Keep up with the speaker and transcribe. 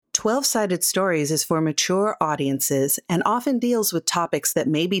12-Sided Stories is for mature audiences and often deals with topics that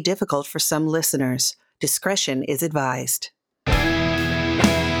may be difficult for some listeners. Discretion is advised.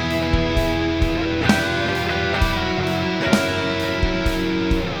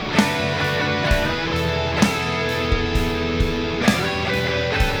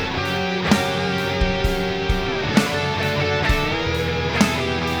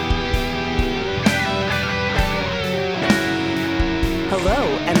 Hello,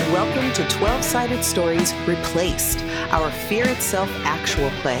 and welcome to 12-Sided Stories Replaced, our Fear Itself actual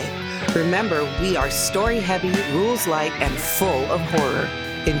play. Remember, we are story-heavy, rules-light, and full of horror.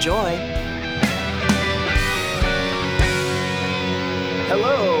 Enjoy!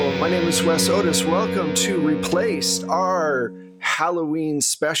 Hello, my name is Wes Otis. Welcome to Replaced, our Halloween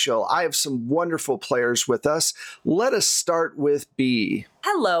special. I have some wonderful players with us. Let us start with B.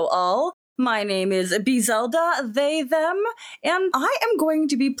 Hello, all. My name is Bezelda, they, them, and I am going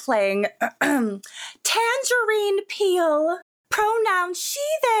to be playing Tangerine Peel, pronoun she,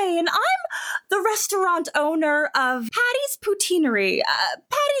 they, and I'm the restaurant owner of Patty's Poutineery.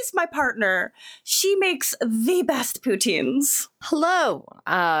 Patty's my partner. She makes the best poutines. Hello,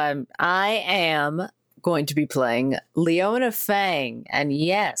 I am going to be playing Leona Fang, and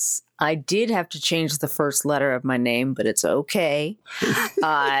yes, I did have to change the first letter of my name, but it's okay.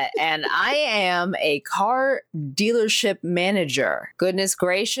 And I am a car dealership manager. Goodness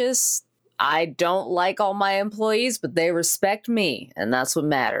gracious, I don't like all my employees, but they respect me, and that's what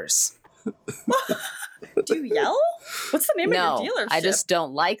matters. Do you yell? What's the name of your dealership? I just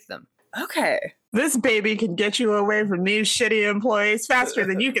don't like them. Okay. This baby can get you away from these shitty employees faster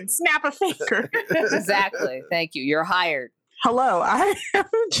than you can snap a finger. Exactly. Thank you. You're hired. Hello, I am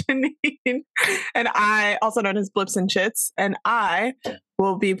Janine, and I, also known as Blips and Chits, and I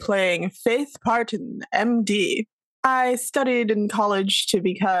will be playing Faith Parton, MD. I studied in college to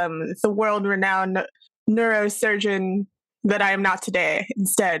become the world-renowned neurosurgeon that I am not today.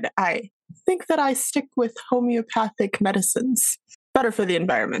 Instead, I think that I stick with homeopathic medicines. Better for the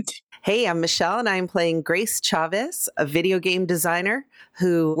environment. Hey, I'm Michelle, and I'm playing Grace Chavez, a video game designer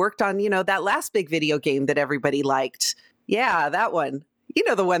who worked on, that last big video game that everybody liked. Yeah, that one. You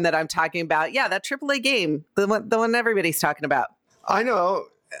know the one that I'm talking about. Yeah, that AAA game, the one everybody's talking about. I know,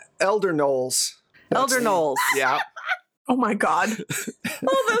 Elder Knowles. Elder Knowles. Yeah. Oh my God.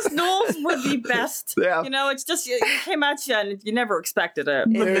 Oh, those Knowles were the best. Yeah. It's just, it came at you and you never expected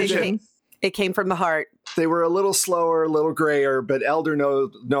it. It came from the heart. They were a little slower, a little grayer, but Elder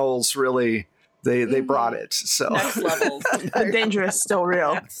Knowles really, they brought it. So Next level. The danger is still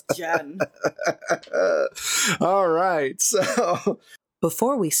real. Next gen. All right. So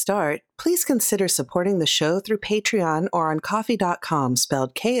Before we start, please consider supporting the show through Patreon or on Ko-fi,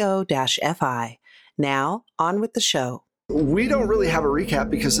 spelled Ko-fi. Now, on with the show. we don't really have a recap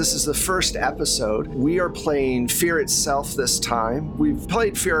because this is the first episode. We are playing Fear Itself this time. We've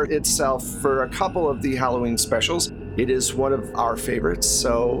played Fear Itself for a couple of the Halloween specials. It is one of our favorites,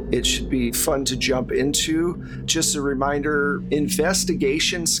 so it should be fun to jump into. Just a reminder,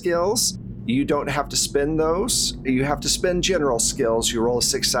 investigation skills, you don't have to spend those. You have to spend general skills. You roll a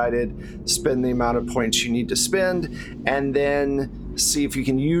 6-sided, spend the amount of points you need to spend, and then see if you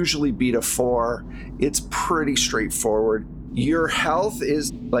can usually beat a 4. It's pretty straightforward. Your health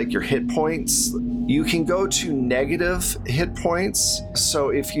is like your hit points. You can go to negative hit points. So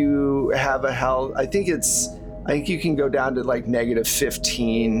if you have a health, I think you can go down to like negative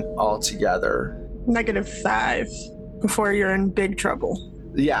 15 altogether. -5 before you're in big trouble.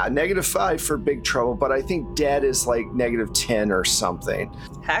 Yeah, -5 for big trouble, but I think dead is like -10 or something.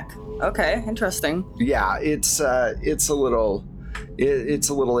 Heck. Okay, interesting. Yeah, it's a little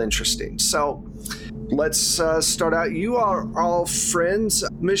interesting. So let's start out. You are all friends.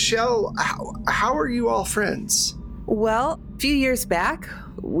 Michelle, how are you all friends? Well, a few years back,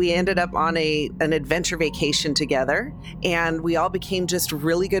 we ended up on an adventure vacation together, and we all became just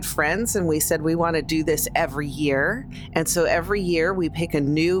really good friends, and we said we want to do this every year. And so every year we pick a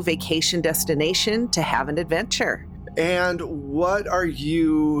new vacation destination to have an adventure. And what are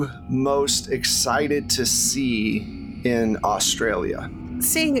you most excited to see in Australia?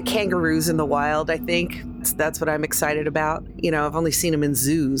 Seeing kangaroos in the wild, I think. That's what I'm excited about. I've only seen them in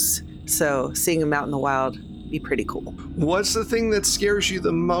zoos, so seeing them out in the wild be pretty cool. What's the thing that scares you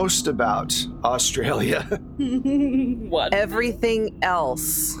the most about Australia? What? Everything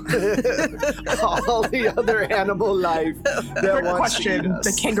else. All the other animal life that Trick wants to eat question, us.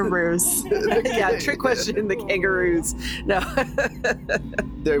 the kangaroos. Yeah, trick question, the kangaroos. No.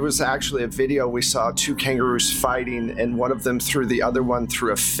 There was actually a video we saw 2 kangaroos fighting, and one of them threw the other one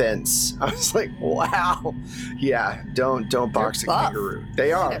through a fence. I was like, wow. Yeah, don't box a buff. kangaroo.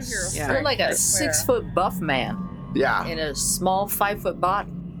 They are. Yeah. They're like a I swear. 6-foot buff man Yeah. in a small 5-foot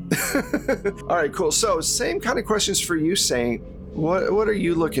body. All right, cool. So same kind of questions for you, Saint. What are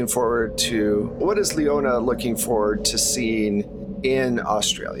you looking forward to? What is Leona looking forward to seeing in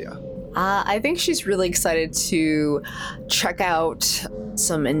Australia? I think she's really excited to check out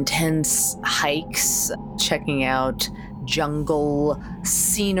some intense hikes, checking out jungle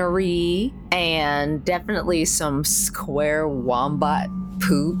scenery, and definitely some square wombat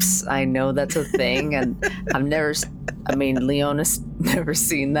poops. I know that's a thing, and Leona's never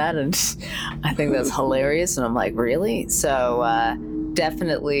seen that, and I think that's hilarious, and I'm like, really? So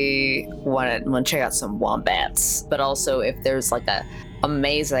definitely want to check out some wombats, but also if there's like a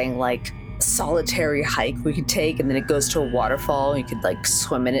amazing like solitary hike we could take, and then it goes to a waterfall, you could like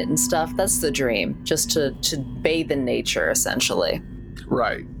swim in it and stuff. That's the dream, just to bathe in nature, essentially.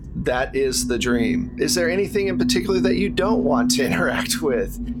 Right. That is the dream. Is there anything in particular that you don't want to interact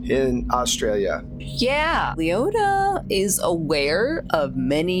with in Australia? Yeah, Leona is aware of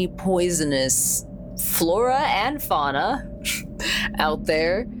many poisonous flora and fauna out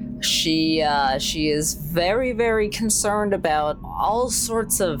there. She is very, very concerned about all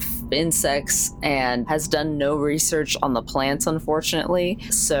sorts of insects and has done no research on the plants, unfortunately.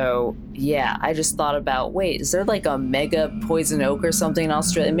 So yeah, I just thought about, wait, is there like a mega poison oak or something in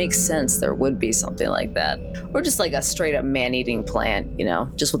Australia? It makes sense there would be something like that. Or just like a straight up man-eating plant,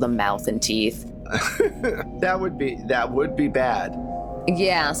 just with a mouth and teeth. That would be bad.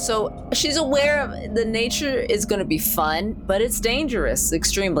 Yeah, so she's aware of the nature is going to be fun, but it's dangerous,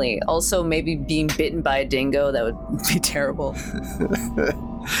 extremely. Also, maybe being bitten by a dingo, that would be terrible.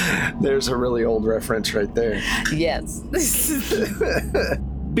 There's a really old reference right there. Yes.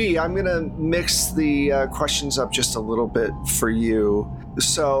 B, I'm going to mix the questions up just a little bit for you.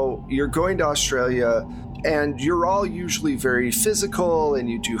 So you're going to Australia, and you're all usually very physical, and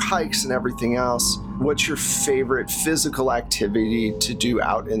you do hikes and everything else. What's your favorite physical activity to do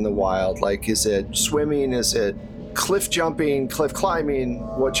out in the wild? Like, is it swimming? Is it cliff jumping, cliff climbing?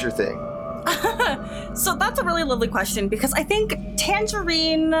 What's your thing? So that's a really lovely question, because I think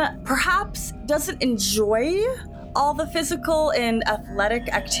Tangerine perhaps doesn't enjoy all the physical and athletic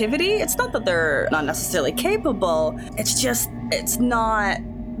activity. It's not that they're not necessarily capable, it's not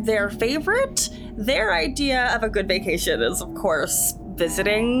their favorite. Their idea of a good vacation is, of course,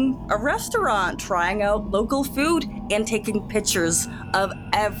 visiting a restaurant, trying out local food, and taking pictures of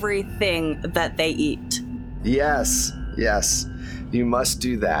everything that they eat. Yes, you must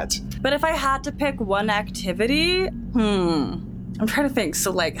do that. But if I had to pick one activity, I'm trying to think.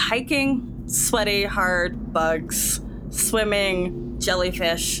 So like hiking, sweaty, hard, bugs, swimming,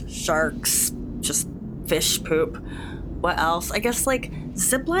 jellyfish, sharks, just fish poop. What else? I guess like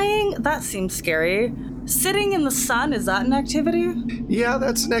ziplining, that seems scary. Sitting in the sun, is that an activity? Yeah,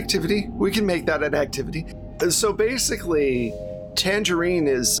 that's an activity. We can make that an activity. So basically, Tangerine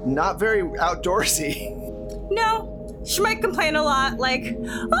is not very outdoorsy. No, she might complain a lot, like,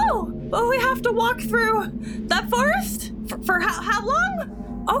 oh, well, we have to walk through that forest? For how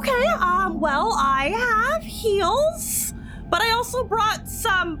long? Okay, well, I have heels, but I also brought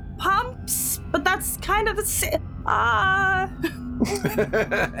some pumps, but that's kind of the same.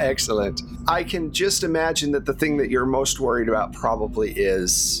 Excellent. I can just imagine that the thing that you're most worried about probably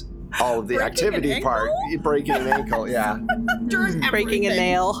is all of the Breaking activity an part. Breaking an ankle, yeah. Breaking a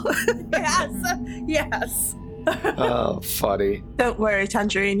nail. Yes. Oh, funny. Don't worry,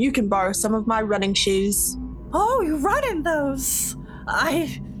 Tangerine. You can borrow some of my running shoes. Oh, you run in those.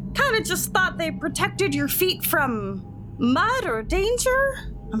 I kind of just thought they protected your feet from mud or danger.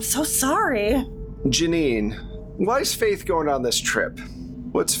 I'm so sorry. Janine, why is Faith going on this trip?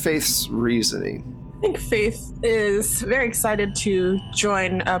 What's Faith's reasoning? I think Faith is very excited to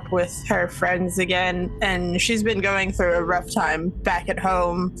join up with her friends again, and she's been going through a rough time back at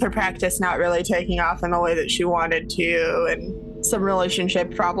home. Her practice not really taking off in the way that she wanted to, and some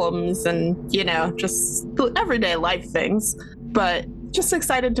relationship problems and, just everyday life things. But just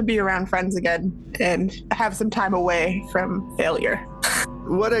excited to be around friends again and have some time away from failure.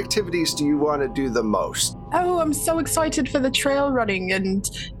 What activities do you want to do the most? Oh, I'm so excited for the trail running, and,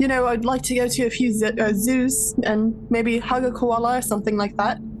 I'd like to go to a few zoos and maybe hug a koala or something like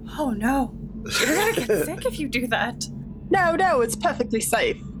that. Oh no. You're gonna get sick if you do that. No, it's perfectly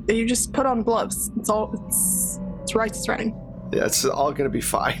safe. You just put on gloves. It's right, it's running. Yeah, it's all going to be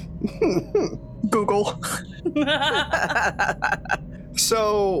fine. Google.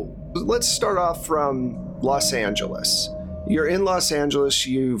 So let's start off from Los Angeles. You're in Los Angeles.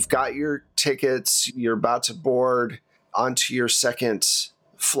 You've got your tickets. You're about to board onto your second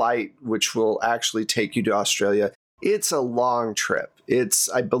flight, which will actually take you to Australia. It's a long trip.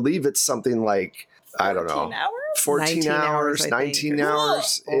 I believe it's something like, I don't know, 14 hours, 19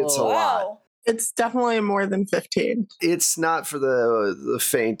 hours. It's a lot. It's definitely more than 15. It's not for the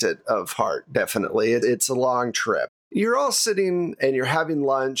faint of heart, definitely. It's a long trip. You're all sitting and you're having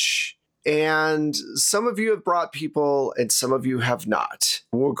lunch, and some of you have brought people and some of you have not.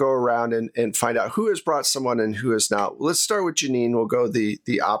 We'll go around and find out who has brought someone and who has not. Let's start with Janine. We'll go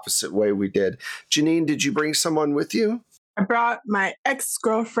the opposite way we did. Janine, did you bring someone with you? I brought my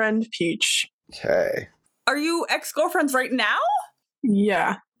ex-girlfriend, Peach. Okay. Are you ex-girlfriends right now?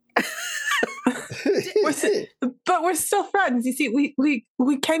 Yeah. But we're still friends. You see, we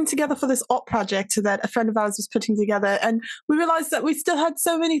came together for this art project that a friend of ours was putting together, and we realized that we still had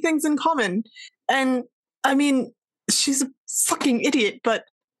so many things in common. And I mean, she's a fucking idiot, but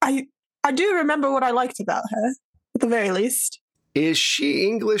I do remember what I liked about her, at the very least. Is she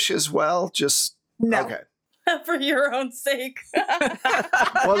English as well? Just No. Okay. For your own sake.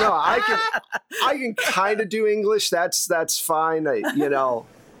 Well, no, I can kind of do English. That's fine. But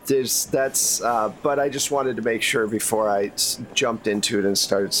I just wanted to make sure before I jumped into it and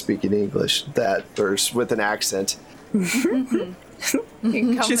started speaking English that there's with an accent.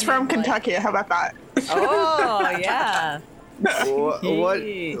 She's from Kentucky. How about that? Oh, yeah.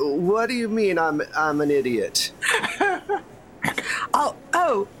 What do you mean I'm an idiot?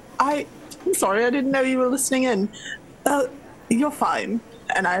 I'm sorry, I didn't know you were listening in. You're fine.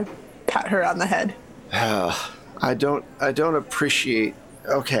 And I pat her on the head. I don't appreciate.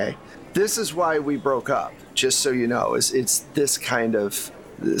 Okay, this is why we broke up. Just so you know, it's this kind of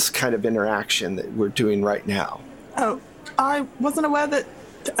interaction that we're doing right now. Oh, I wasn't aware that.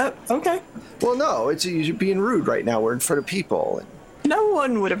 Okay. Well, no, you're being rude right now. We're in front of people. No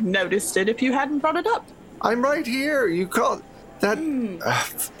one would have noticed it if you hadn't brought it up. I'm right here. You called that.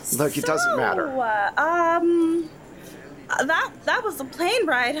 Look, it doesn't matter. That was the plane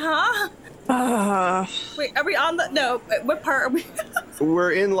ride, huh? Wait, are we on the? No, what part are we?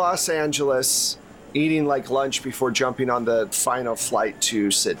 We're in Los Angeles, eating like lunch before jumping on the final flight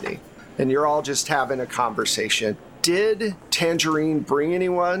to Sydney, and you're all just having a conversation. Did Tangerine bring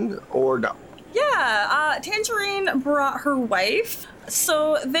anyone or no? Yeah, Tangerine brought her wife.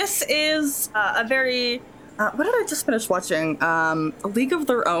 So this is a very. What did I just finish watching? A League of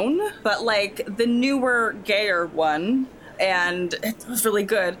Their Own, but like the newer, gayer one, and it was really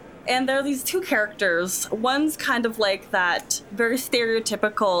good. And there are these two characters. One's kind of like that very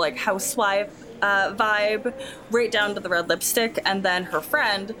stereotypical like housewife vibe, right down to the red lipstick. And then her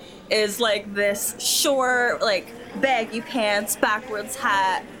friend is like this short, like baggy pants, backwards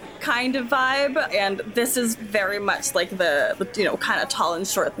hat kind of vibe. And this is very much like the kind of tall and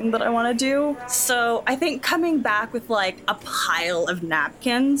short thing that I want to do. So I think coming back with like a pile of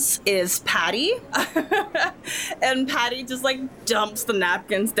napkins is Patty. And Patty just like dumps the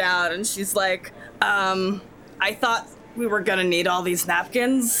napkins down and she's like, I thought we were gonna need all these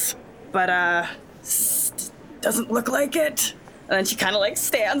napkins, but doesn't look like it. And then she kind of like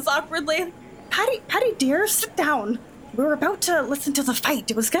stands awkwardly. Patty dear, sit down. We were about to listen to the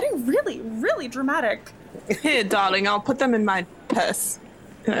fight. It was getting really, really dramatic. Here, darling, I'll put them in my purse.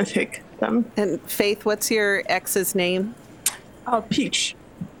 And I take them. And Faith, what's your ex's name? Oh, Peach.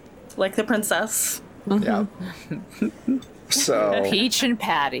 Like the princess. Yeah. So Peach and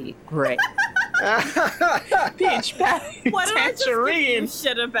Patty. Great. Peach, Patty, What did I just give you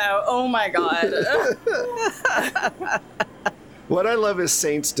shit about? Oh my god. What I love is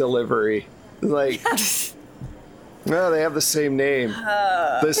Saint's delivery. Like, well, they have the same name,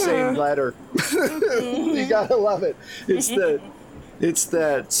 the same letter. You gotta love it. It's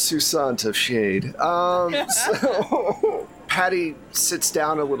that Susant of shade. So Patty sits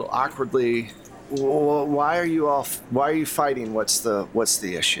down a little awkwardly. Why are you fighting? What's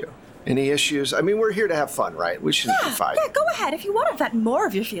the issue? Any issues? I mean, we're here to have fun, right? We shouldn't be fighting. Yeah, go ahead. If you want to vent more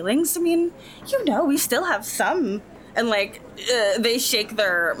of your feelings, I mean, we still have some. And, like, they shake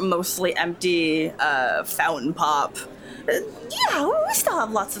their mostly empty fountain pop. Yeah, we still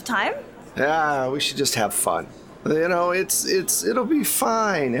have lots of time. Yeah, we should just have fun. It'll be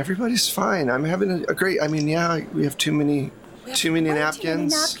fine. Everybody's fine. I'm having a great. I mean, yeah, we have too many napkins. Too many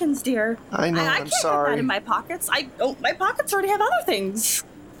napkins, dear. I know. I I'm can't sorry. put that in my pockets. My pockets already have other things.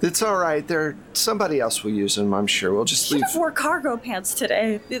 It's all right. Somebody else will use them. I'm sure. We'll just leave. Should have wore cargo pants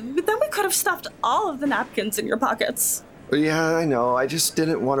today. Then we could have stuffed all of the napkins in your pockets. Yeah, I know. I just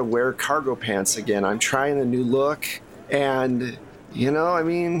didn't want to wear cargo pants again. I'm trying a new look, and I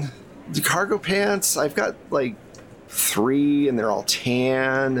mean, the cargo pants. I've got like 3 and they're all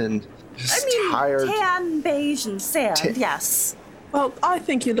tan and just tired. Tan, beige, and sand, yes. Well, I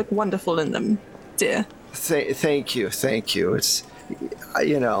think you look wonderful in them, dear. Thank you. It's,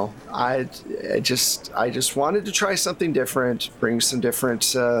 I just wanted to try something different, bring some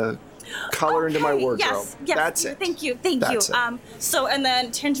different color into my wardrobe. Yes, That's it. Thank you. That's it. So, and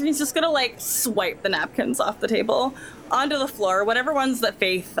then Tangerine's just gonna swipe the napkins off the table onto the floor, whatever ones that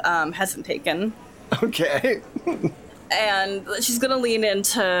Faith hasn't taken. Okay. And she's gonna lean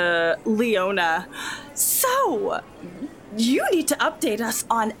into Leona. So, you need to update us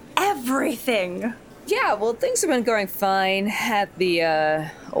on everything. Yeah, well, things have been going fine at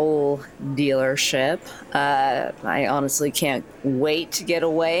the old dealership. I honestly can't wait to get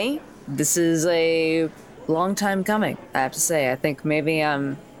away. This is a long time coming, I have to say. I think maybe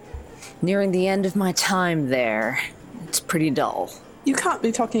I'm nearing the end of my time there. It's pretty dull. You can't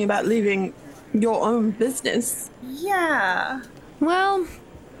be talking about leaving your own business. Yeah. Well,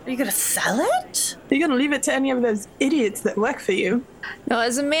 Are you gonna sell it? Are you going to leave it to any of those idiots that work for you? no,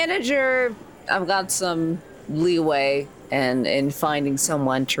 as a manager, I've got some leeway in finding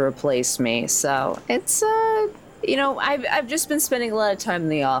someone to replace me. So it's, I've just been spending a lot of time in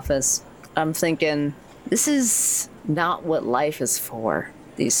the office. I'm thinking, this is not what life is for.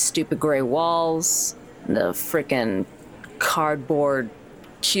 These stupid gray walls, the frickin' cardboard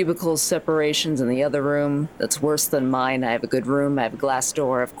cubicle separations in the other room. That's worse than mine. I have a good room. I have a glass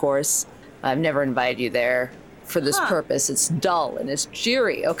door, of course. I've never invited you there for this purpose. It's dull and it's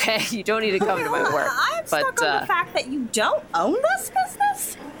dreary, okay? You don't need to come to my work. I'm stuck on the fact that you don't own this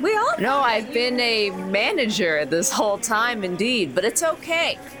business. We all No, I've been a manager this whole time, indeed, but it's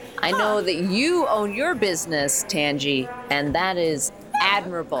okay. I know that you own your business, Tangi, and that is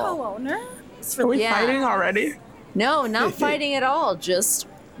admirable. co-owner. Are we Yeah. fighting already? No, not fighting at all. Just,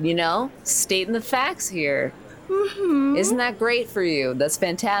 stating the facts here. Mm-hmm. Isn't that great for you? That's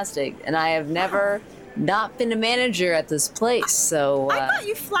fantastic. And I have never not been a manager at this place, so... I got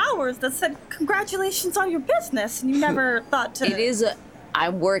you flowers that said congratulations on your business, and you never thought to... It is I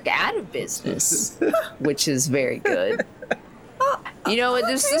work out of business, which is very good.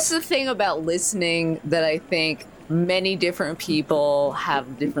 This is the thing about listening that I think many different people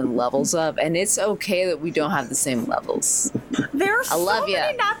have different levels of, and it's okay that we don't have the same levels. There are so love ya.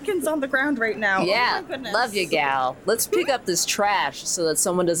 many napkins on the ground right now. Yeah, Oh my goodness. love you, gal. Let's pick up this trash so that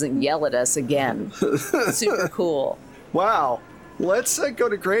someone doesn't yell at us again. Super cool. Wow. Let's go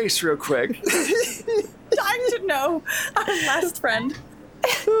to Grace real quick. Dying to know our last friend.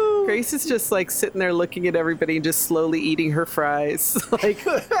 Grace is just sitting there looking at everybody and just slowly eating her fries.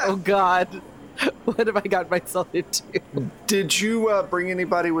 Oh God, what have I got myself into? Did you bring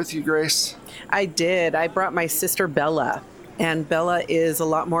anybody with you, Grace? I did. I brought my sister Bella. And Bella is a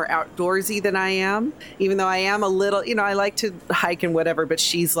lot more outdoorsy than I am, even though I am a little, I like to hike and whatever, but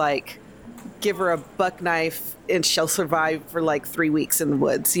she's give her a buck knife and she'll survive for 3 weeks in the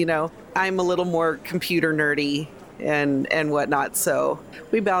woods, I'm a little more computer nerdy and whatnot, so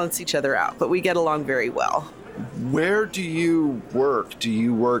we balance each other out, but we get along very well. Where do you work? Do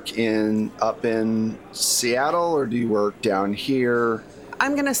you work up in Seattle or do you work down here?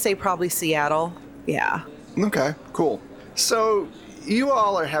 I'm going to say probably Seattle. Yeah. Okay, cool. So you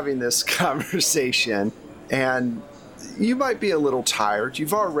all are having this conversation and you might be a little tired.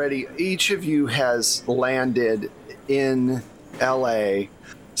 Each of you has landed in LA,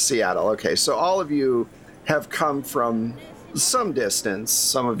 Seattle. Okay, so all of you have come from some distance,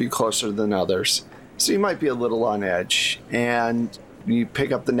 some of you closer than others. So you might be a little on edge, and you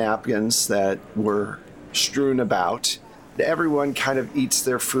pick up the napkins that were strewn about. Everyone kind of eats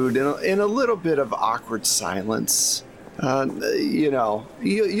their food in a little bit of awkward silence. You'll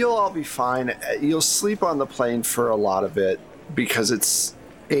all be fine. You'll sleep on the plane for a lot of it because it's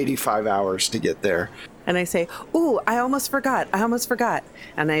 85 hours to get there. And I say, ooh, I almost forgot.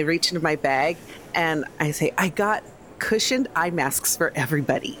 And I reach into my bag and I say, I got cushioned eye masks for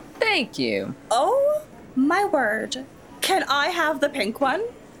everybody. Thank you. Oh my word. Can I have the pink one?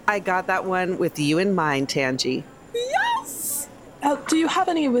 I got that one with you in mind, Tangi. Yes! Do you have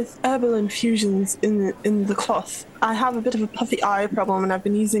any with herbal infusions in the cloth? I have a bit of a puffy eye problem, and I've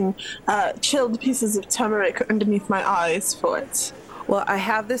been using chilled pieces of turmeric underneath my eyes for it. Well, I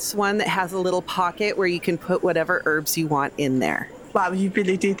have this one that has a little pocket where you can put whatever herbs you want in there. Wow, you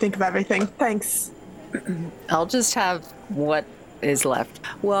really do think of everything. Thanks. I'll just have what is left.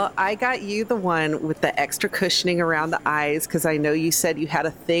 Well, I got you the one with the extra cushioning around the eyes because I know you said you had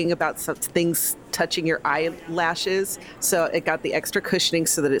a thing about some things touching your eyelashes. So it got the extra cushioning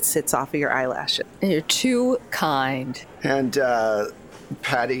so that it sits off of your eyelashes. You're too kind. And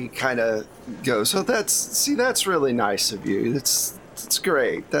Patty kind of goes, "Oh, that's really nice of you. That's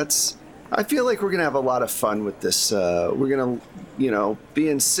great. I feel like we're going to have a lot of fun with this. We're going to, be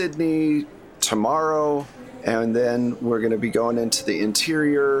in Sydney tomorrow, and then we're going to be going into the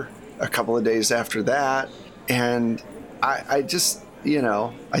interior a couple of days after that. And I just,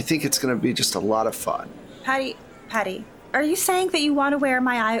 I think it's going to be just a lot of fun." Patty, are you saying that you want to wear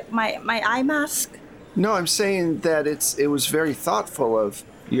my eye mask? No, I'm saying that it was very thoughtful of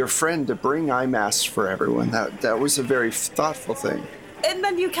your friend to bring eye masks for everyone. That was a very thoughtful thing. And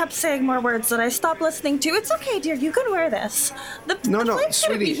then you kept saying more words that I stopped listening to. It's okay, dear. You can wear this. The flight's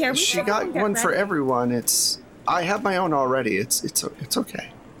gonna be here. Sweetie, she got one for everyone. I have my own already. It's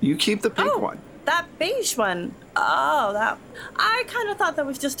okay. You keep the pink one. That beige one. Oh, I kind of thought that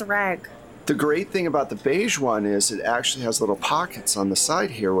was just a rag. The great thing about the beige one is it actually has little pockets on the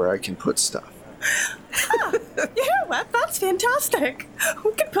side here where I can put stuff. You know what? That's fantastic.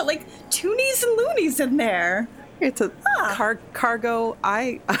 We could put like toonies and loonies in there. It's a cargo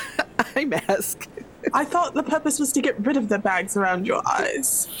eye mask. I thought the purpose was to get rid of the bags around your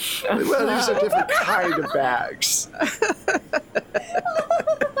eyes. Well, these are different kind of bags.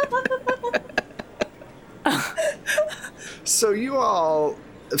 So you all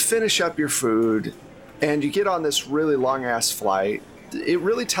finish up your food, and you get on this really long-ass flight. It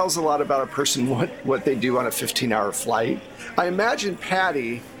really tells a lot about a person what they do on a 15-hour flight. I imagine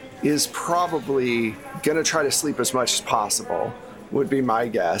Patty is probably going to try to sleep as much as possible, would be my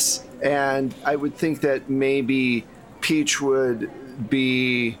guess. And I would think that maybe Peach would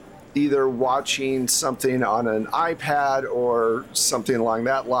be either watching something on an iPad or something along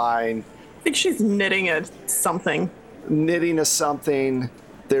that line. I think she's knitting something.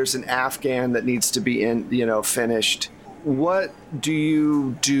 There's an Afghan that needs to be finished. What do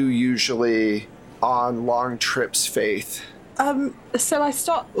you do usually on long trips, Faith? So I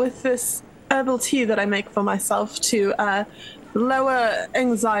start with this herbal tea that I make for myself to lower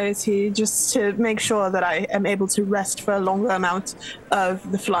anxiety, just to make sure that I am able to rest for a longer amount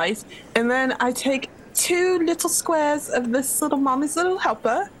of the flight. And then I take 2 little squares of this little Mommy's Little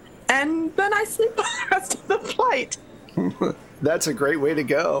Helper, and then I sleep for the rest of the flight. That's a great way to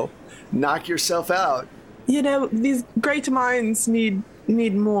go. Knock yourself out. These great minds need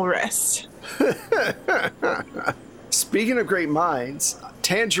more rest. Speaking of great minds,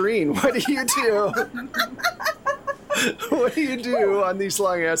 Tangerine, what do you do? What do you do on these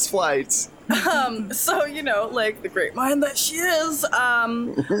long-ass flights? So, like the great mind that she is,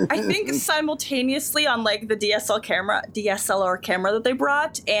 I think simultaneously on like the DSLR camera that they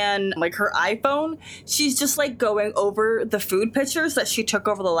brought and like her iPhone, she's just like going over the food pictures that she took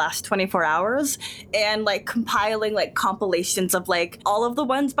over the last 24 hours and like compiling like compilations of like all of the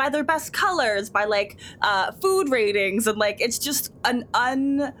ones by their best colors, by like food ratings, and like it's just an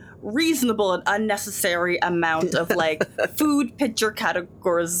unreasonable and unnecessary amount of like food picture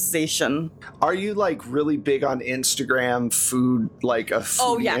categorization. Are you like really big on Instagram food, like a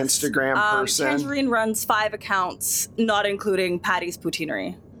foodie Instagram person? Tangerine runs 5 accounts, not including Patty's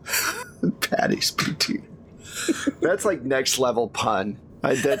Poutineery. Patty's Poutineery. That's like next level pun.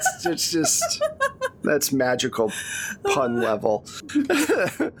 That's magical pun level.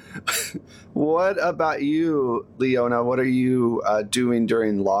 What about you, Leona? What are you doing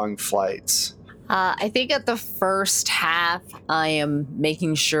during long flights? I think at the first half, I am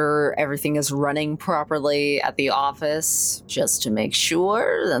making sure everything is running properly at the office, just to make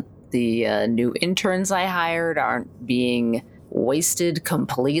sure that the new interns I hired aren't being wasted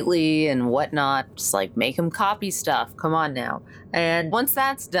completely and whatnot. Just like make them copy stuff. Come on now. And once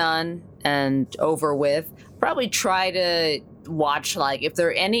that's done and over with, probably try to watch, like, if there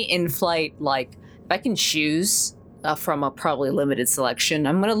are any in-flight, like, if I can choose from a probably limited selection,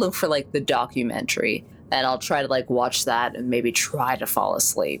 I'm going to look for, like, the documentary. And I'll try to, like, watch that and maybe try to fall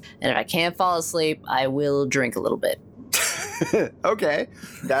asleep. And if I can't fall asleep, I will drink a little bit. Okay,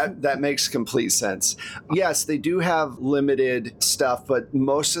 that makes complete sense. Yes, they do have limited stuff, but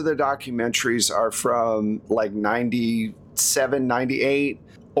most of the documentaries are from like 97, 98,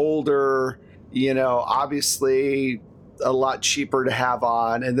 older, obviously a lot cheaper to have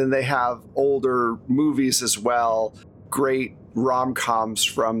on. And then they have older movies as well, great rom-coms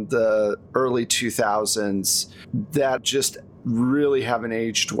from the early 2000s that just really haven't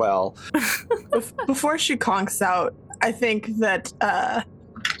aged well. Before she conks out, I think that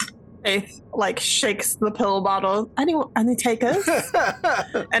Faith like shakes the pill bottle. Any takers?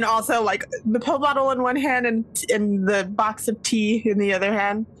 And also like the pill bottle in one hand and the box of tea in the other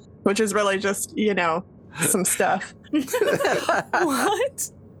hand, which is really just some stuff.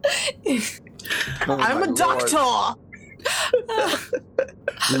 What? I'm a doctor.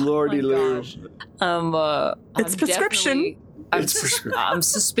 Lordy Lou. It's It's prescription. I'm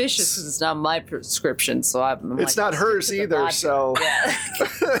suspicious because it's not my prescription, so I'm It's like, not hers stick to the either, vodka. so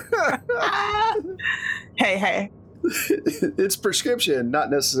Yeah. Hey. it's prescription, not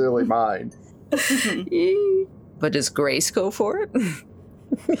necessarily mine. But does Grace go for it?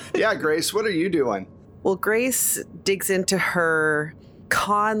 Yeah, Grace, what are you doing? Well, Grace digs into her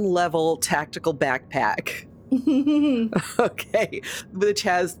con level tactical backpack. Okay, which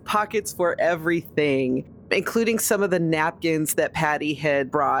has pockets for everything, including some of the napkins that Patty had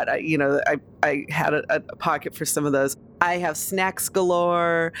brought. I had a pocket for some of those. I have snacks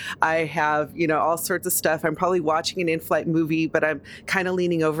galore. I have, all sorts of stuff. I'm probably watching an in-flight movie, but I'm kind of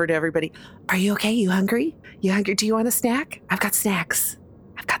leaning over to everybody. Are you okay? You hungry? You hungry? Do you want a snack? I've got snacks.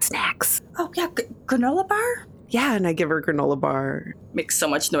 Oh, yeah, granola bar? Yeah, and I give her a granola bar. Makes so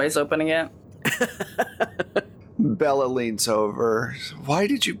much noise opening it. Bella leans over. Why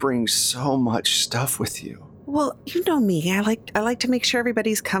did you bring so much stuff with you? Well, you know me. I like to make sure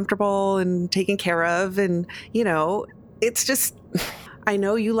everybody's comfortable and taken care of, and it's just, I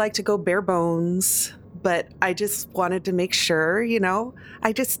know you like to go bare bones, but I just wanted to make sure,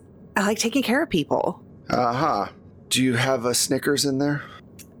 I like taking care of people. Uh-huh. Do you have a Snickers in there?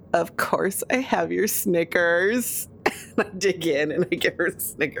 Of course I have your Snickers. And I dig in and I give her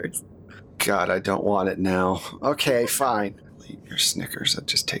Snickers. God, I don't want it now. Okay, fine. Eat your Snickers. I'll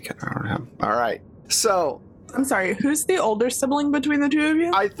just take it. All right. So, I'm sorry, who's the older sibling between the two of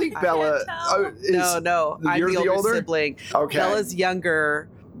you? I think Bella... No, I'm you're the the older older? sibling. Okay. Bella's younger,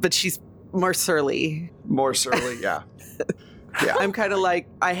 but she's more surly. More surly, yeah. Yeah. I'm kind of like,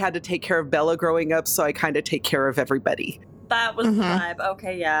 I had to take care of Bella growing up, so I kind of take care of everybody. That was the vibe.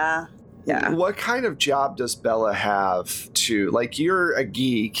 Okay, yeah. Yeah. What kind of job does Bella have to... Like, you're a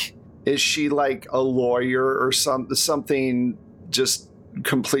geek. Is she like a lawyer or something just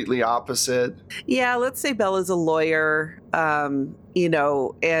completely opposite? Yeah, let's say Bella's a lawyer, and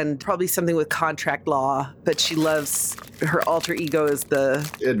probably something with contract law, but she loves, her alter ego is the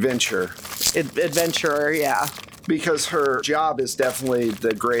adventurer, yeah. Because her job is definitely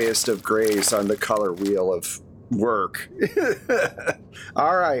the grayest of grays on the color wheel of work.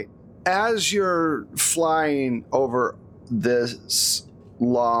 All right. As you're flying over this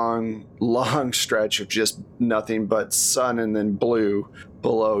long stretch of just nothing but sun and then blue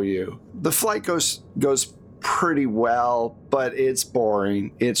below you, the flight goes pretty well, but it's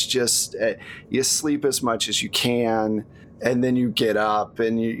boring. It's just you sleep as much as you can, and then you get up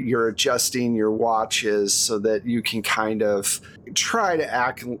and you're adjusting your watches so that you can kind of try to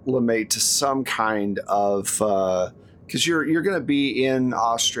acclimate to some kind of because you're going to be in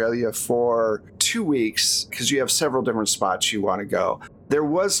Australia for 2 weeks because you have several different spots you want to go. There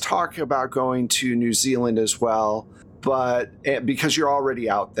was talk about going to New Zealand as well, but because you're already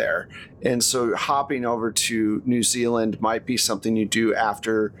out there. And so hopping over to New Zealand might be something you do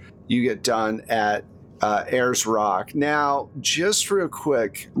after you get done at Ayers Rock. Now, just real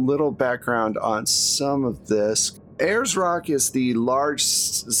quick, little background on some of this. Ayers Rock is the large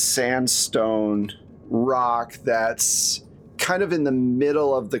sandstone rock that's kind of in the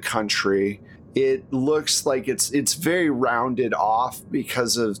middle of the country. It looks like it's very rounded off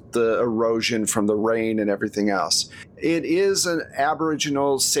because of the erosion from the rain and everything else. It is an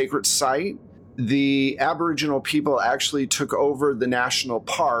Aboriginal sacred site. The Aboriginal people actually took over the national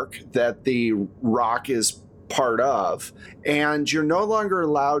park that the rock is part of, and you're no longer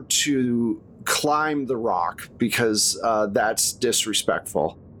allowed to climb the rock because that's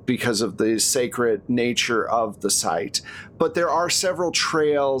disrespectful because of the sacred nature of the site. But there are several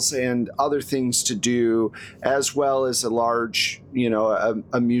trails and other things to do, as well as a large,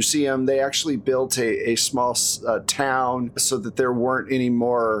 a museum. They actually built a small town so that there weren't any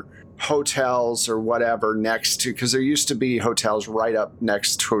more hotels or whatever next to, because there used to be hotels right up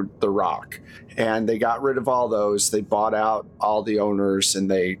next to the rock. And they got rid of all those. They bought out all the owners and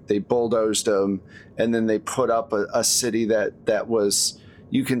they bulldozed them. And then they put up a city that was...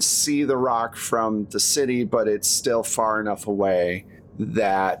 You can see the rock from the city, but it's still far enough away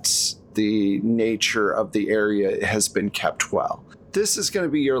that the nature of the area has been kept well. This is going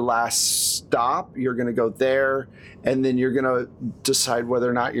to be your last stop. You're going to go there, and then you're going to decide whether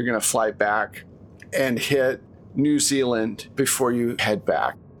or not you're going to fly back and hit New Zealand before you head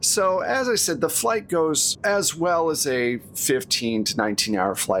back. So, as I said, the flight goes as well as a 15 to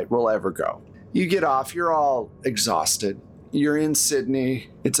 19-hour flight will ever go. You get off, you're all exhausted. You're in Sydney.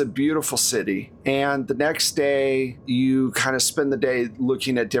 It's a beautiful city. And the next day, you kind of spend the day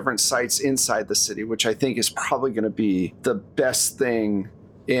looking at different sites inside the city, which I think is probably going to be the best thing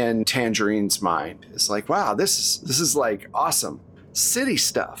in Tangerine's mind. It's like, wow, this is like awesome city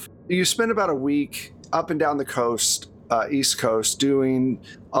stuff. You spend about a week up and down the coast, East Coast, doing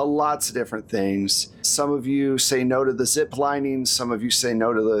lots of different things. Some of you say no to the zip lining. Some of you say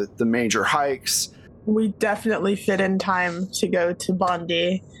no to the major hikes. We definitely fit in time to go to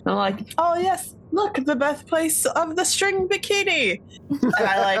Bondi. I'm like, oh yes, look, the birthplace of the string bikini. And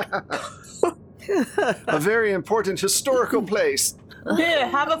I like, A very important historical place. here,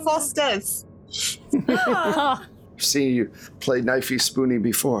 have a Foster's. See, you played Knifey Spoony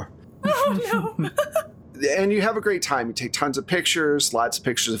before. Oh no. And you have a great time. You take tons of pictures, lots of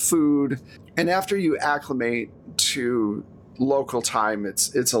pictures of food. And after you acclimate to local time,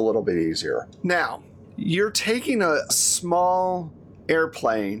 it's a little bit easier. Now, you're taking a small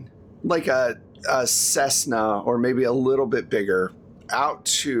airplane, like a Cessna or maybe a little bit bigger, out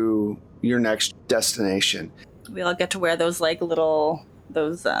to your next destination. We all get to wear those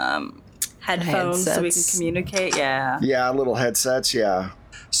headphones so we can Headsets. communicate. Yeah. Yeah, little headsets, yeah.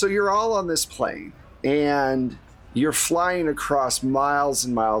 So you're all on this plane, and you're flying across miles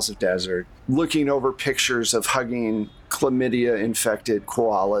and miles of desert, looking over pictures of hugging chlamydia-infected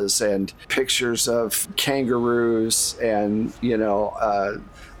koalas and pictures of kangaroos and,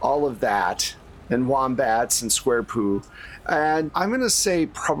 all of that, and wombats and square poo. And I'm going to say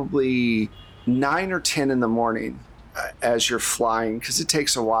probably 9 or 10 in the morning as you're flying, because it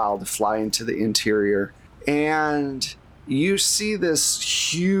takes a while to fly into the interior. And you see this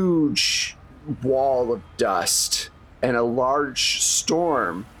huge wall of dust and a large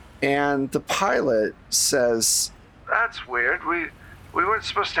storm. And the pilot says, "That's weird. We weren't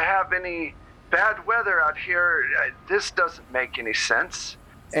supposed to have any bad weather out here. This doesn't make any sense."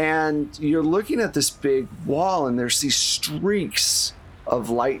 And you're looking at this big wall, and there's these streaks of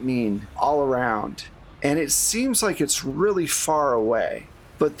lightning all around. And it seems like it's really far away.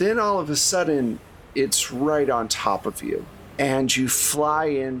 But then all of a sudden, it's right on top of you. And you fly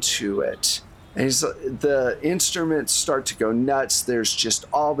into it. And the instruments start to go nuts. There's just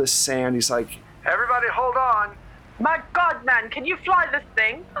all this sand. He's like, "Everybody hold on." My God, man, can you fly this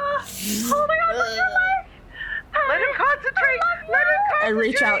thing? Oh my God, what's your life? Let him concentrate. I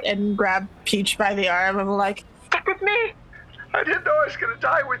reach out and grab Peach by the arm. I'm like, stick with me. "I didn't know I was going to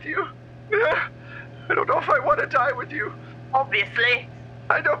die with you. I don't know if I want to die with you. Obviously.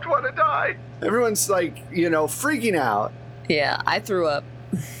 I don't want to die." Everyone's like, freaking out. Yeah, I threw up.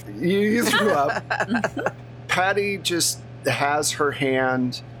 You threw up. Patty just has her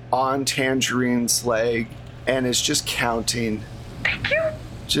hand on Tangerine's leg and is just counting. Thank you.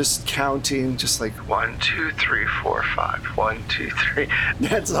 Just counting, just like 1, 2, 3, 4, 5. 1, 2, 3.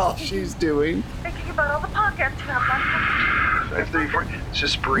 That's all she's doing. Thinking about all the podcasts you have left. 3, 4.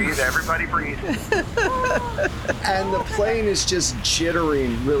 Just breathe, everybody breathe. And the plane is just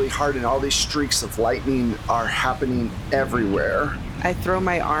jittering really hard, and all these streaks of lightning are happening everywhere. I throw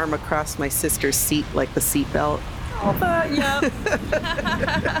my arm across my sister's seat like the seatbelt. Oh, yeah.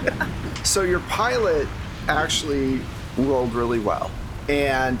 So your pilot actually rolled really well.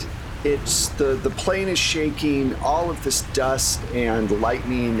 And it's the plane is shaking, all of this dust and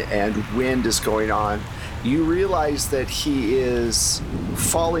lightning and wind is going on. You realize that he is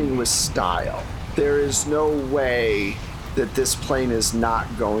falling with style. There is no way that this plane is not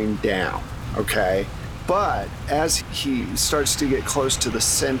going down, okay? But as he starts to get close to the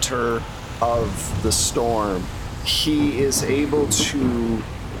center of the storm, he is able to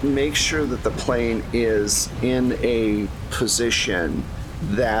make sure that the plane is in a position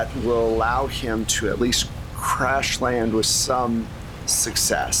that will allow him to at least crash land with some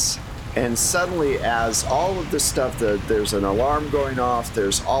success. And suddenly, as all of this stuff, there's an alarm going off,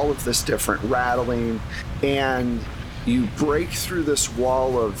 there's all of this different rattling, and you break through this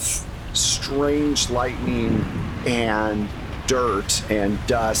wall of strange lightning and dirt and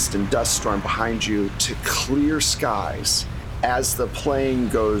dust storm behind you to clear skies as the plane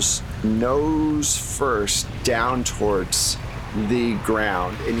goes nose first down towards the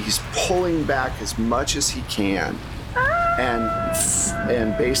ground, and he's pulling back as much as he can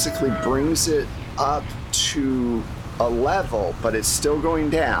and basically brings it up to a level, but it's still going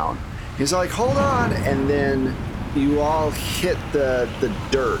down. He's like, "Hold on," and then you all hit the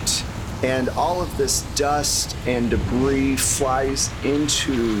dirt, and all of this dust and debris flies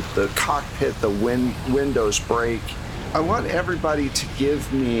into the cockpit. The windows break. I want everybody to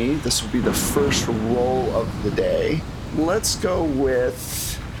give me, this will be the first roll of the day. Let's go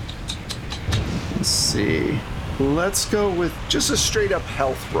with, let's go with just a straight up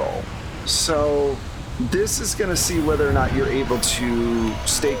health roll. So this is going to see whether or not you're able to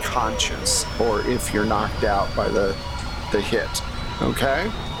stay conscious or if you're knocked out by the hit. Okay.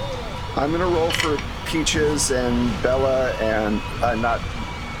 I'm going to roll for Peaches and Bella and not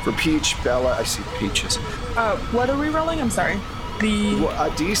for Peach, Bella. I see Peaches. What are we rolling? I'm sorry. A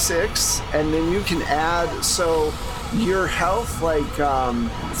D6, and then you can add. So your health, like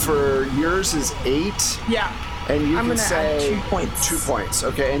for yours is 8. Yeah. And you I'm can gonna say add 2 points. 2 points.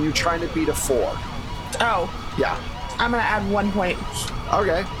 Okay, and you're trying to beat a 4. Oh. Yeah. I'm gonna add 1 point.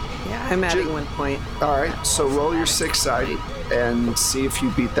 Okay. Yeah, I'm adding 1 point. All right. So roll your 6-sided and see if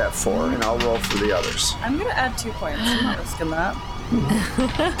you beat that 4, and I'll roll for the others. I'm gonna add 2 points. I'm not risking that.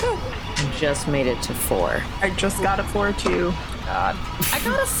 Just made it to 4. I just got a 4 too. God. I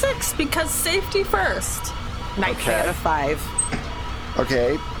got a 6 because safety first. Nice. I got a 5.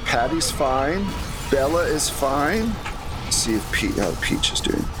 Okay, Patty's fine. Bella is fine. Let's see if Peach is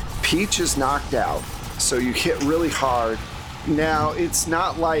doing. Peach is knocked out, so you hit really hard. Now, it's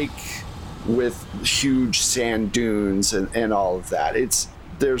not like with huge sand dunes and all of that.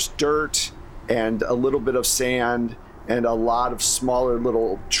 There's dirt and a little bit of sand and a lot of smaller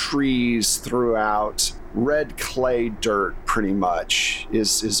little trees throughout. Red clay dirt, pretty much,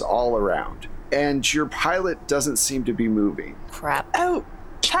 is all around. And your pilot doesn't seem to be moving. Crap. Oh,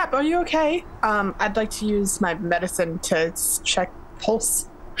 Chap, are you okay? I'd like to use my medicine to check pulse.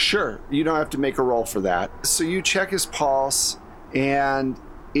 Sure, you don't have to make a roll for that. So you check his pulse, and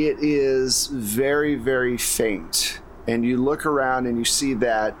it is very, very faint. And you look around and you see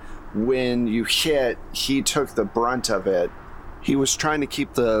that when you hit, he took the brunt of it. He was trying to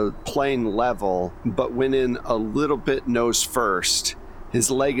keep the plane level, but went in a little bit nose first. His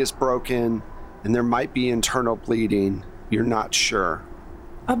leg is broken, and there might be internal bleeding. You're not sure.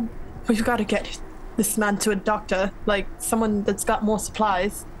 We've got to get this man to a doctor, like someone that's got more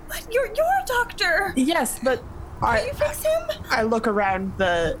supplies. But you're a doctor. Yes, but Can you fix him? I look around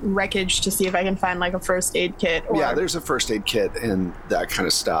the wreckage to see if I can find like a first aid kit. Or... Yeah, there's a first aid kit and that kind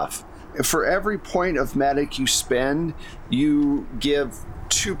of stuff. For every point of medic you spend, you give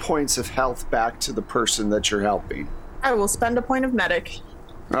 2 points of health back to the person that you're helping. I will spend a point of medic.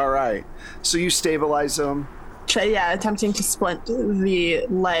 All right. So you stabilize him. Yeah, attempting to splint the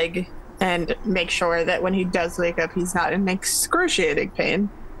leg and make sure that when he does wake up, he's not in excruciating pain.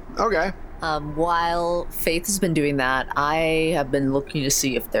 Okay. While Faith has been doing that, I have been looking to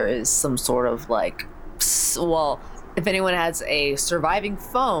see if there is some sort of if anyone has a surviving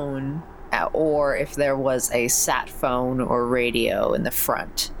phone or if there was a sat phone or radio in the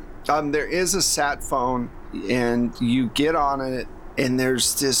front. There is a sat phone, and you get on it, and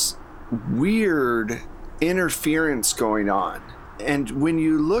there's this weird interference going on. And when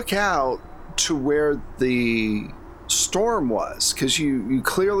you look out to where the storm was, because you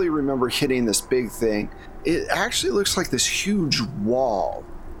clearly remember hitting this big thing, it actually looks like this huge wall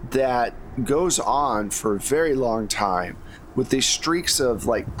that goes on for a very long time with these streaks of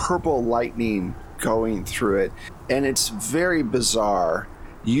like purple lightning going through it, and it's very bizarre.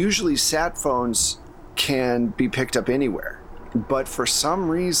 Usually sat phones can be picked up anywhere, but for some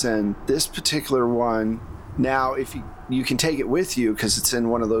reason this particular one, now if you can take it with you because it's in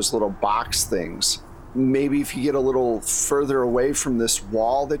one of those little box things. Maybe if you get a little further away from this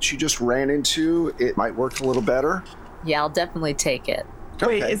wall that you just ran into, it might work a little better. Yeah, I'll definitely take it.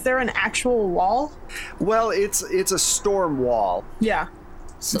 Wait, Okay. is there an actual wall? Well, it's a storm wall. Yeah.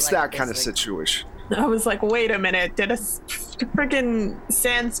 So, It's like, that kind of basically- situation. I was like, wait a minute, did a freaking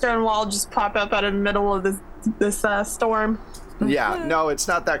sandstone wall just pop up out of the middle of this storm? Yeah, no, it's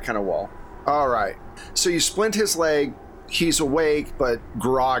not that kind of wall. All right. So you splint his leg. He's awake but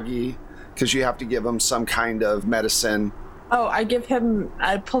groggy because you have to give him some kind of medicine. Oh, I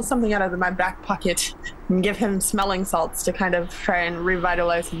pull something out of my back pocket and give him smelling salts to kind of try and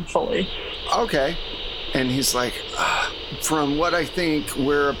revitalize him fully. Okay. And he's like, from what I think,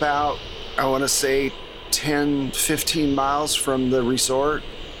 we're about, I want to say, 10, 15 miles from the resort.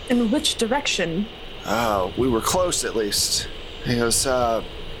 In which direction? Oh, we were close at least. He goes, I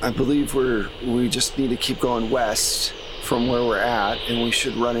believe we just need to keep going west from where we're at, and we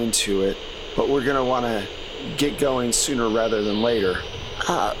should run into it. But we're going to want to get going sooner rather than later.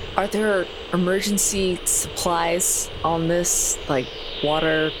 Are there emergency supplies on this, like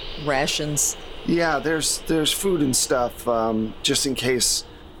water, rations? Yeah, there's food and stuff, just in case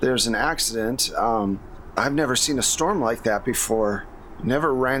there's an accident. I've never seen a storm like that before.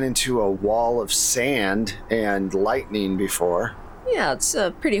 Never ran into a wall of sand and lightning before. Yeah, it's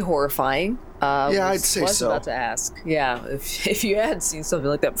pretty horrifying. Yeah, I'd say was so. about to ask. Yeah, if you had seen something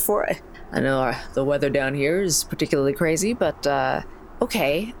like that before, I know the weather down here is particularly crazy, but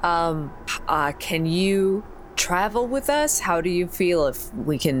okay. Can you travel with us? How do you feel if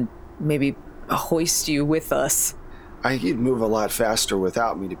we can maybe hoist you with us? I think you'd move a lot faster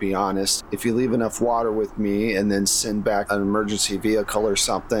without me, to be honest. If you leave enough water with me and then send back an emergency vehicle or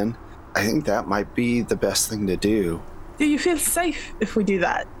something, I think that might be the best thing to do. Do you feel safe if we do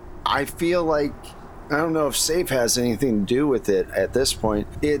that? I feel like, I don't know if safe has anything to do with it at this point.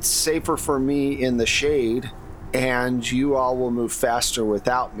 It's safer for me in the shade, and you all will move faster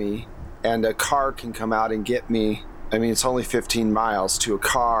without me, and a car can come out and get me. I mean, it's only 15 miles to a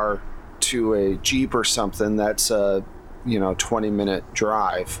car, to a Jeep or something. That's a 20-minute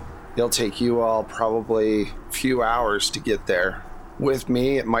drive. It'll take you all probably a few hours to get there. With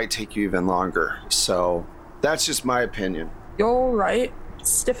me, it might take you even longer. So that's just my opinion. You're right.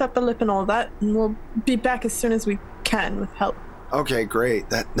 Stiff upper lip and all that, and we'll be back as soon as we can with help. Okay, great.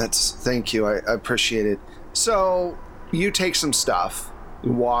 That's thank you. I appreciate it. So you take some stuff,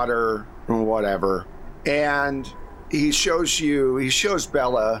 water or whatever, and he shows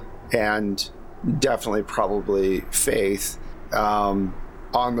Bella and definitely probably Faith on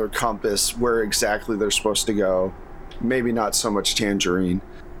their compass where exactly they're supposed to go. Maybe not so much Tangerine.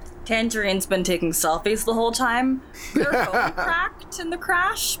 Tangerine's been taking selfies the whole time. Their phone cracked in the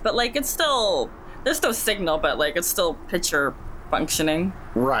crash, but it's still, there's no signal, but it's still picture functioning.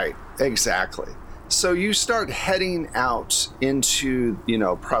 Right, exactly. So you start heading out into,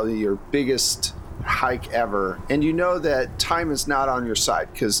 probably your biggest hike ever, and you know that time is not on your side,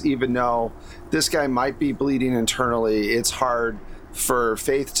 because even though this guy might be bleeding internally, it's hard for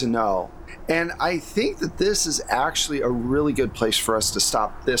Faith to know. And I think that this is actually a really good place for us to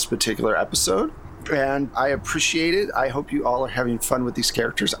stop this particular episode. And I appreciate it. I hope you all are having fun with these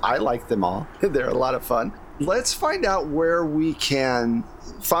characters. I like them all. They're a lot of fun. Let's find out where we can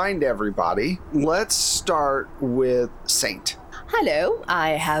find everybody. Let's start with Saint. Hello, I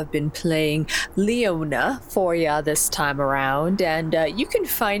have been playing Leona for ya this time around, and you can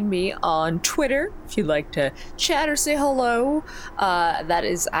find me on Twitter if you'd like to chat or say hello. That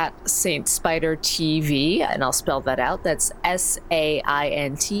is at Saint Spider TV, and I'll spell that out. That's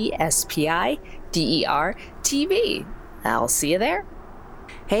SAINTSPIDER TV. I'll see you there.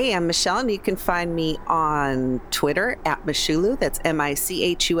 Hey, I'm Michelle, and you can find me on Twitter at Michulu. That's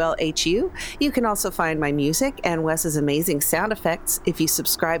MICHULHU. You can also find my music and Wes's amazing sound effects if you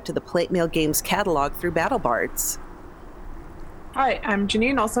subscribe to the Plate Mail Games catalog through BattleBards. Hi, I'm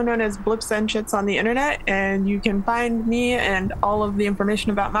Janine, also known as Blips and Chits on the internet, and you can find me and all of the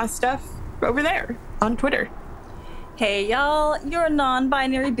information about my stuff over there on Twitter. Hey y'all, you're a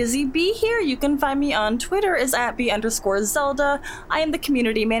non-binary busy bee here. You can find me on Twitter as at @B_Zelda. I am the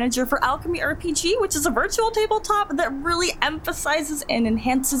community manager for Alchemy RPG, which is a virtual tabletop that really emphasizes and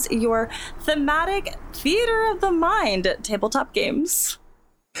enhances your thematic theater of the mind tabletop games.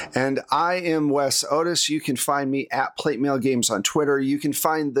 And I am Wes Otis. You can find me at Plate Mail Games on Twitter. You can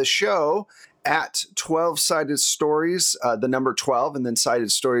find the show at 12-Sided Stories, the number 12, and then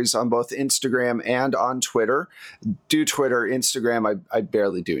Sided Stories on both Instagram and on Twitter. Do Twitter, Instagram, I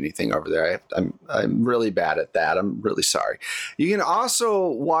barely do anything over there. I'm really bad at that. I'm really sorry. You can also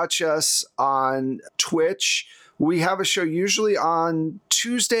watch us on Twitch. We have a show usually on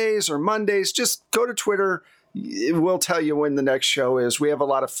Tuesdays or Mondays. Just go to Twitter. It will tell you when the next show is. We have a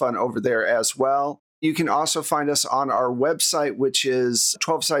lot of fun over there as well. You can also find us on our website, which is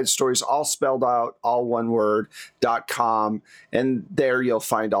 12-Sided Stories, all spelled out, all one word, .com. And there you'll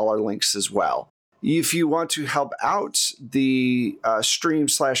find all our links as well. If you want to help out the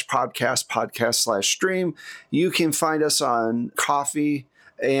stream/podcast/stream, you can find us on Ko-fi,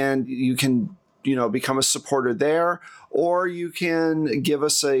 and you can, become a supporter there. Or you can give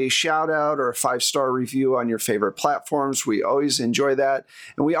us a shout out or a 5-star review on your favorite platforms. We always enjoy that.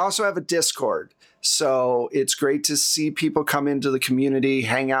 And we also have a Discord. So it's great to see people come into the community,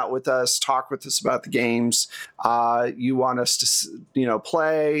 hang out with us, talk with us about the games. You want us to,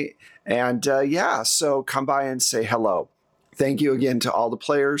 play. And so come by and say hello. Thank you again to all the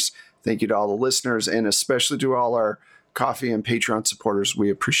players. Thank you to all the listeners, and especially to all our Ko-fi and Patreon supporters.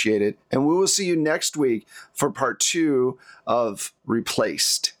 We appreciate it. And we will see you next week for part 2 of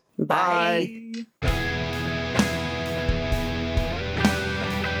Replaced. Bye.